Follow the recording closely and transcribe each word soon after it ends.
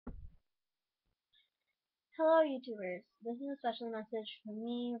Hello YouTubers, this is a special message from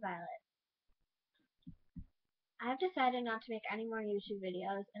me, Violet. I've decided not to make any more YouTube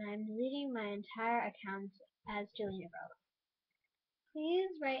videos and I'm deleting my entire account as Julia Girl.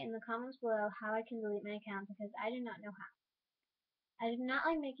 Please write in the comments below how I can delete my account because I do not know how. I do not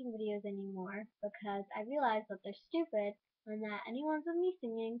like making videos anymore because I realize that they're stupid and that anyone's of me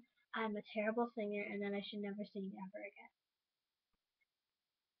singing, I'm a terrible singer and that I should never sing ever again.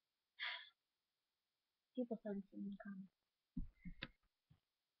 People send some comments.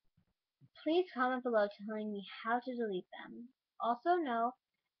 Please comment below telling me how to delete them. Also know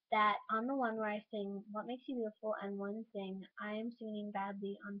that on the one where I sing What Makes You Beautiful and One Thing, I am singing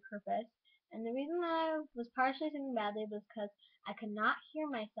badly on purpose. And the reason that I was partially singing badly was because I could not hear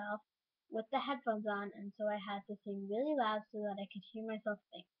myself with the headphones on, and so I had to sing really loud so that I could hear myself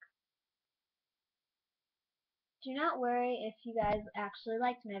think. Do not worry if you guys actually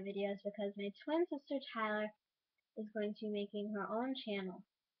liked my videos because my twin sister Tyler is going to be making her own channel.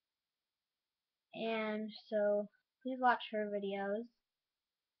 And so please watch her videos.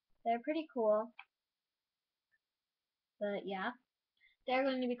 They're pretty cool. But yeah. They're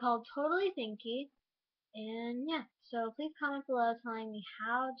going to be called Totally Thinky. And yeah, so please comment below telling me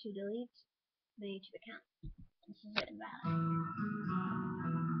how to delete my YouTube account. This is written valid.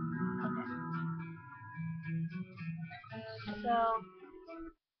 Okay. So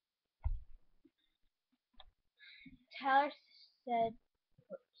Tyler said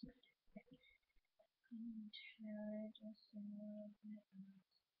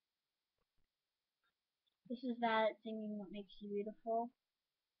this is Valid singing What Makes You Beautiful,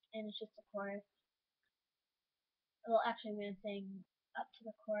 and it's just a chorus. Well, actually, I'm going to sing up to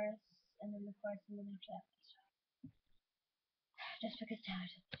the chorus, and then the chorus, and then after that, just because Tyler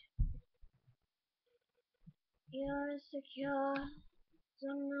said it. You're secure,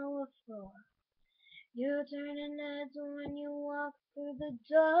 don't know what for. You turn an heads when you walk through the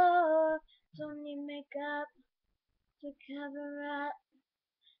door. Don't need makeup to cover up.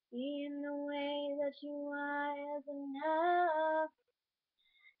 Being the way that you are is enough.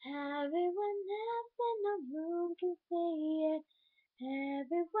 Everyone else in the room can see it.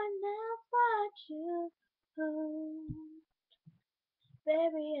 Everyone else but you.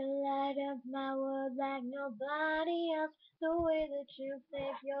 Baby, you light up my world like nobody else. The way that you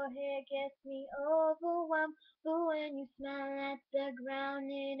flip your hair gets me overwhelmed. But when you smile at the ground,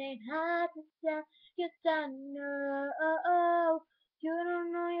 it ain't hard to tell. You're done, no, you don't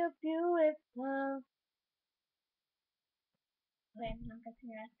know you're beautiful. Okay, I'm not gonna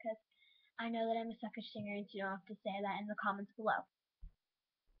sing the rest because I know that I'm a sucker singer and you don't have to say that in the comments below.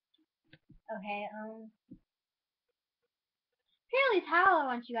 Okay, apparently Tyler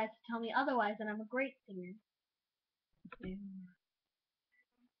wants you guys to tell me otherwise that I'm a great singer. Okay,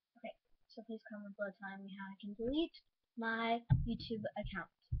 so please comment below telling me how I can delete my YouTube account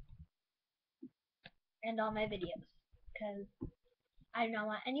and all my videos, because I do not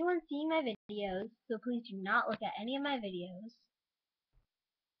want anyone seeing my videos, so please do not look at any of my videos.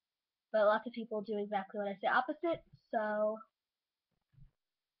 But lots of people do exactly what I say opposite, so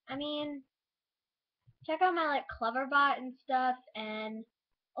I mean, check out my like Cleverbot and stuff, and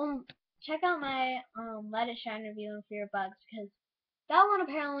check out my Let It Shine review on Fear of Bugs, because that one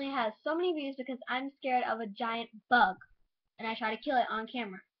apparently has so many views because I'm scared of a giant bug and I try to kill it on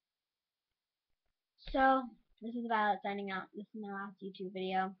camera. So this is Violet signing out. This is my last YouTube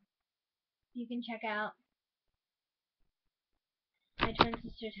video. You can check out my twin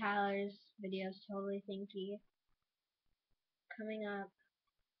sister Tyler's videos, Totally Thinky, coming up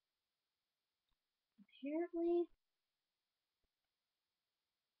apparently.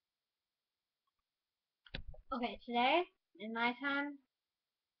 Okay, today, in my time,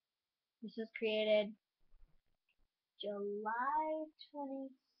 this was created July 27th,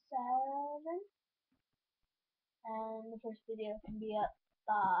 and the first video can be up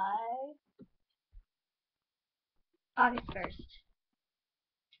by August 1st.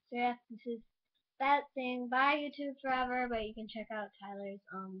 So yeah, this is that thing. Bye YouTube forever, but you can check out Tyler's,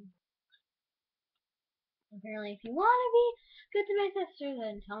 apparently if you want to be good to my sister,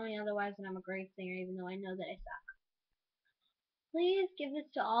 then tell me otherwise and I'm a great singer even though I know that I suck. Please give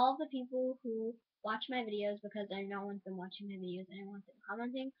this to all the people who watch my videos because I don't want them watching my videos and I want them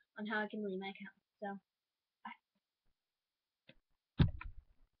commenting on how I can delete my account. So, bye.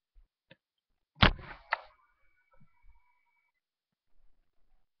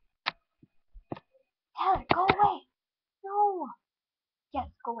 Tyler, go away! No!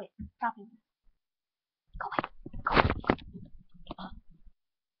 Yes, go away. Stop me. Go away.